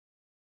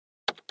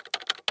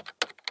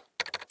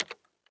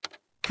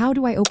How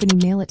do I open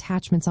email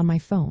attachments on my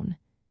phone?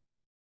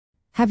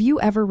 Have you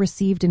ever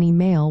received an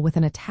email with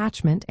an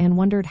attachment and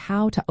wondered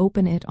how to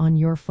open it on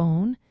your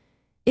phone?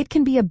 It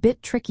can be a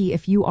bit tricky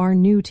if you are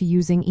new to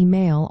using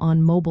email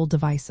on mobile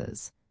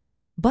devices.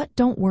 But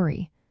don't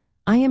worry,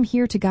 I am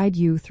here to guide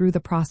you through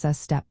the process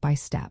step by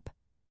step.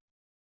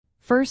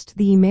 First,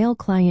 the email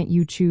client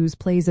you choose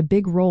plays a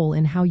big role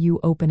in how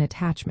you open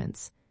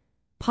attachments.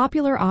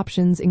 Popular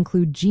options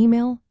include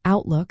Gmail,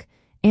 Outlook,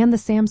 and the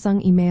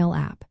Samsung email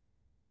app.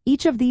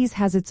 Each of these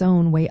has its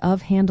own way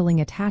of handling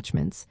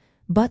attachments,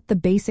 but the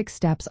basic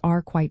steps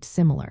are quite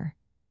similar.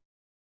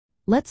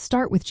 Let's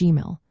start with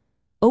Gmail.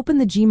 Open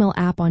the Gmail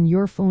app on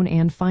your phone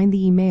and find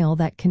the email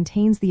that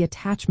contains the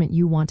attachment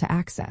you want to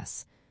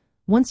access.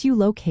 Once you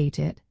locate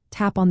it,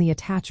 tap on the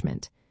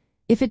attachment.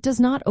 If it does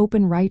not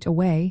open right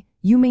away,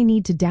 you may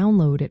need to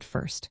download it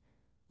first.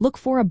 Look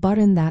for a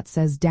button that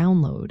says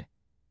Download.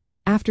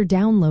 After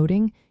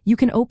downloading, you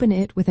can open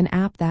it with an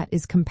app that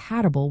is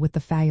compatible with the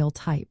file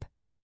type.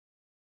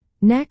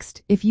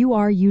 Next, if you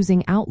are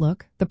using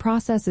Outlook, the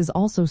process is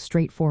also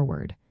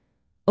straightforward.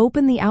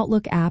 Open the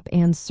Outlook app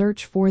and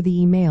search for the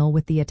email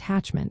with the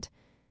attachment.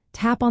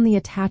 Tap on the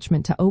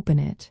attachment to open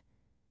it.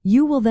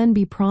 You will then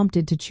be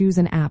prompted to choose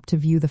an app to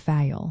view the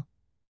file.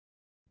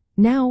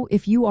 Now,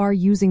 if you are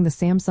using the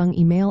Samsung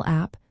email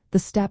app, the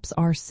steps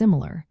are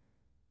similar.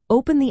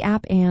 Open the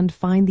app and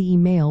find the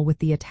email with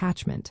the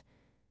attachment.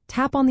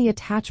 Tap on the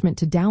attachment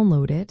to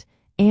download it,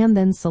 and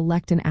then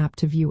select an app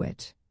to view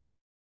it.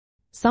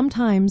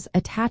 Sometimes,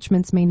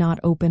 attachments may not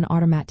open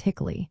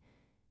automatically.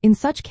 In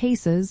such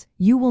cases,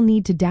 you will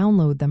need to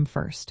download them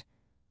first.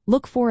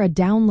 Look for a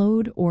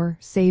Download or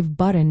Save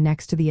button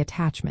next to the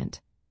attachment.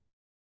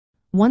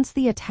 Once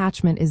the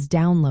attachment is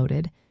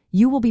downloaded,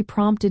 you will be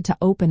prompted to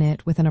open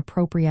it with an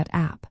appropriate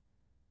app.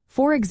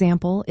 For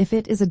example, if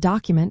it is a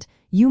document,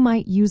 you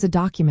might use a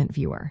document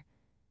viewer.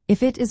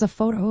 If it is a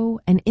photo,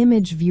 an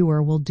image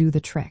viewer will do the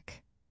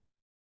trick.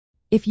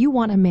 If you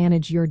want to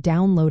manage your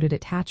downloaded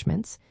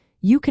attachments,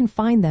 you can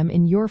find them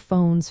in your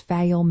phone's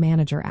File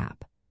Manager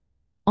app.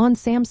 On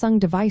Samsung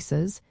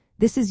devices,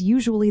 this is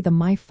usually the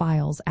My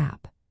Files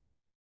app.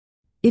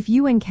 If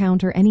you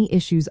encounter any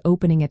issues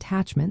opening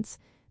attachments,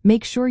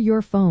 make sure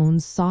your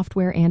phone's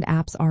software and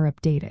apps are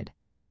updated.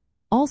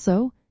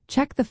 Also,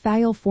 check the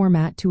file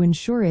format to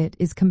ensure it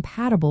is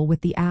compatible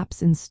with the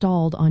apps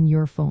installed on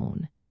your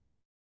phone.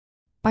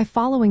 By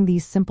following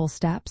these simple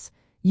steps,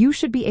 you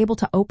should be able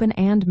to open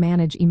and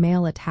manage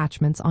email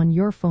attachments on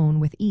your phone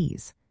with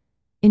ease.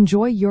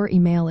 Enjoy your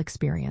email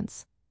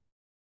experience.